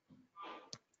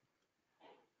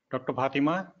 Dr.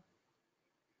 Fatima?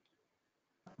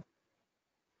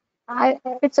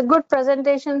 It's a good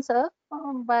presentation, sir,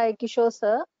 by Kishore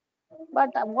sir. But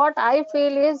what I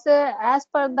feel is, as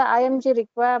per the IMG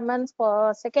requirements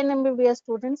for second MBBS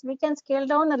students, we can scale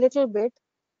down a little bit.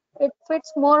 It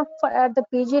fits more at the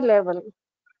PG level.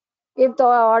 If the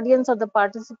audience or the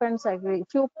participants agree,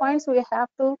 few points we have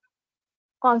to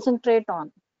concentrate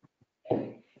on.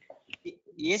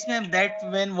 Yes, ma'am. That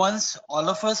when once all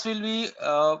of us will be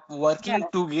working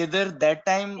together, that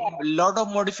time a lot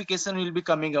of modification will be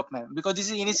coming up, ma'am. Because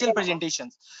this is initial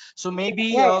presentations, so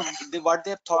maybe what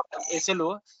they have thought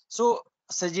SLO. So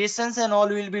suggestions and all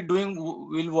will be doing.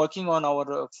 Will working on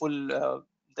our full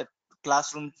the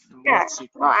classroom worksheet.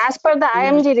 No, as per the So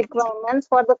we'll IMG requirements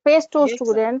for the phase 2 yes, sir.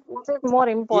 student, which is more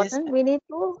Yes, important, ma'am. we need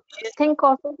to Yes, think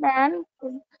of it and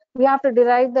we have to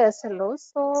derive the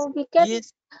SLOs. So we can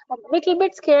yes, a little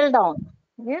bit scale down.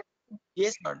 Yeah.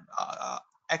 yes, ma'am.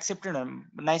 Accepted, ma'am.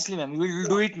 Nicely, ma'am. We will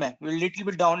do it, ma'am. We'll little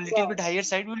bit down, little bit higher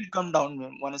side. We'll come down,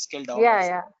 ma'am. One scale down Yeah, also.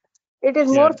 yeah. It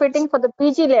is Yeah. more fitting for the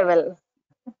PG level,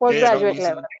 postgraduate Yes,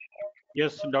 level. ma'am.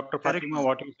 Yes, Dr. Correct, Fatima, ma'am.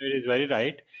 what you said is very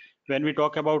right. When we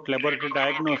talk about laboratory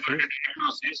diagnosis,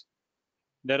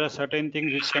 there are certain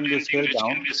things which can be scaled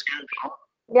down.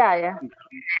 Yeah, yeah.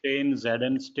 Stain,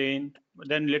 Zn stain.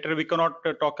 Then later we cannot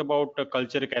talk about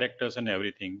culture characters and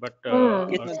everything. But Yes,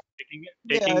 Hmm. ma'am. taking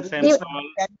Results sample,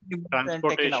 can be removed and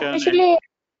taken out. transportation, and Especially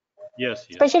yes.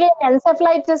 especially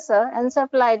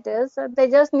encephalitis, they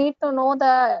just need to know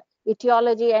the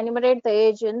etiology, enumerate the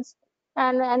agents.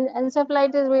 And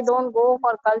encephalitis, we don't go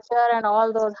for culture and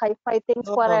all those hi-fi things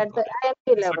No, for no, at no. the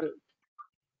IMG level.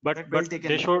 But Well they taken,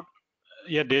 ma'am. should,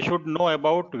 yeah, they should know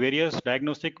about various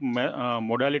diagnostic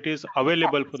modalities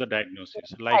available for the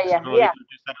diagnosis, like Yeah, yeah, serological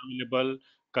tests are available,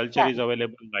 culture yeah. is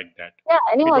available, like that. Yeah,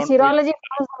 We anyhow, don't need. serology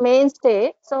becomes the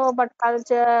mainstay. So, but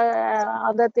culture,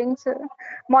 other things,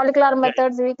 molecular Yeah,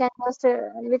 methods, we can just a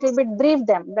little bit brief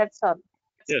them. That's all.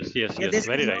 Yeah, they very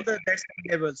should know right. that that's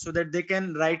available so that they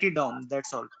can write it down.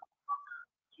 That's all.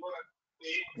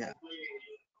 Yeah.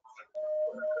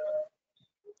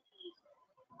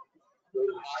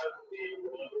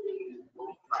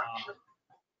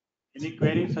 Any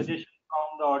query, suggestion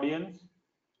from the audience?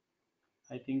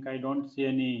 I think I don't see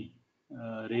any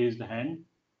raised hand.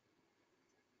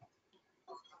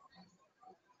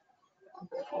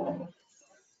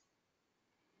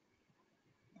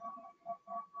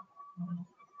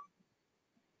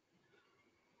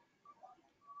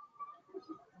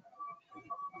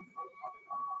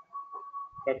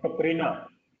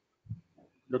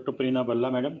 Dr. Preena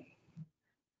Balla, madam.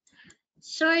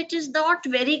 So it is not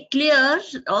very clear,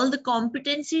 all the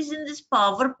competencies in this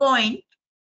PowerPoint.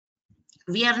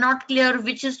 We are not clear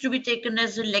which is to be taken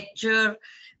as a lecture,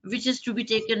 which is to be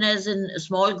taken as in a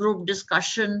small group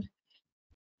discussion.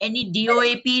 Any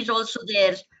DOAP is also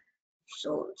there.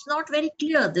 So it's not very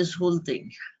clear, this whole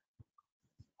thing.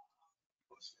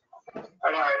 And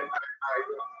I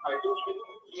do think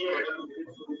this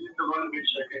is the one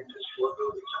which I can just go to,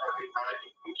 which I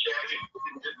can share it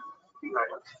in this.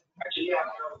 Actually, I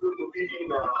have to look it in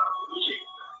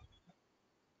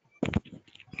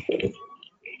sheet.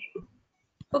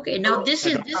 Okay, now this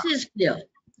is clear.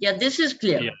 Yeah, this is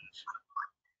clear. Yeah.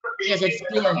 Yes, it's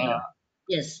clear here.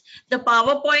 Yes, the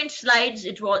PowerPoint slides,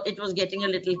 it was getting a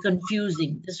little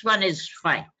confusing. This one is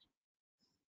fine.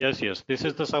 Yes, this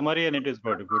is the summary and it is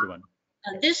good one.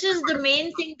 And this is the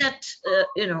main thing that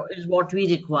is what we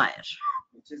require.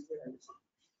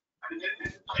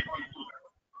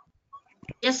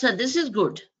 Yes, sir, this is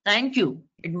good. Thank you.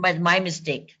 It was my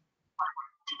mistake.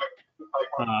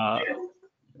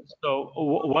 So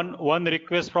one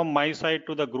request from my side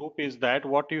to the group is that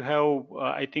what you have,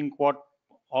 I think what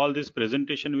all this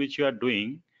presentation which you are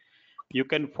doing, you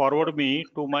can forward me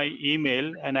to my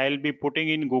email and I'll be putting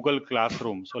in Google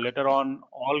Classroom. So later on,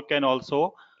 all can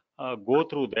also go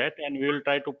through that and we will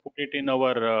try to put it in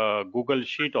our Google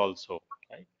Sheet also.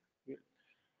 Right?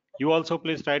 You also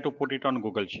please try to put it on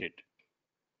Google Sheet.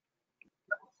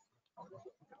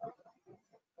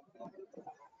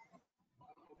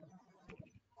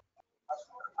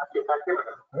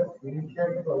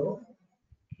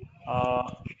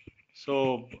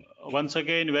 So once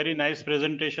again, very nice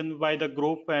presentation by the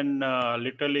group and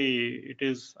literally it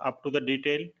is up to the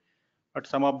detail, but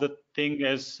some of the thing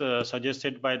as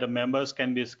suggested by the members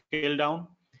can be scaled down,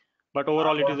 but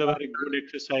overall it is a very good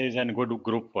exercise and good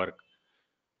group work.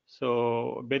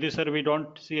 So Bedi sir, we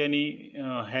don't see any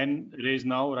hand raised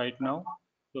now, right now,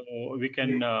 so we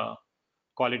can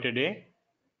call it a day.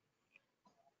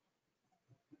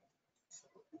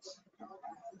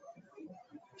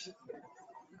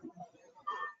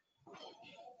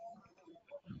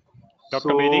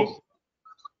 Dr. Bedi?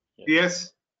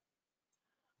 Yes.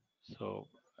 So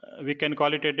we can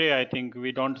call it a day. I think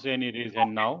we don't see any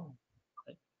reason now.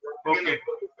 Okay.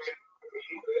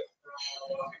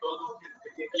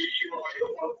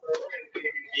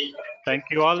 Thank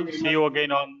you all. See you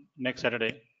again on next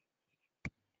Saturday.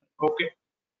 Okay.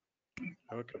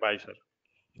 Okay, bye, sir.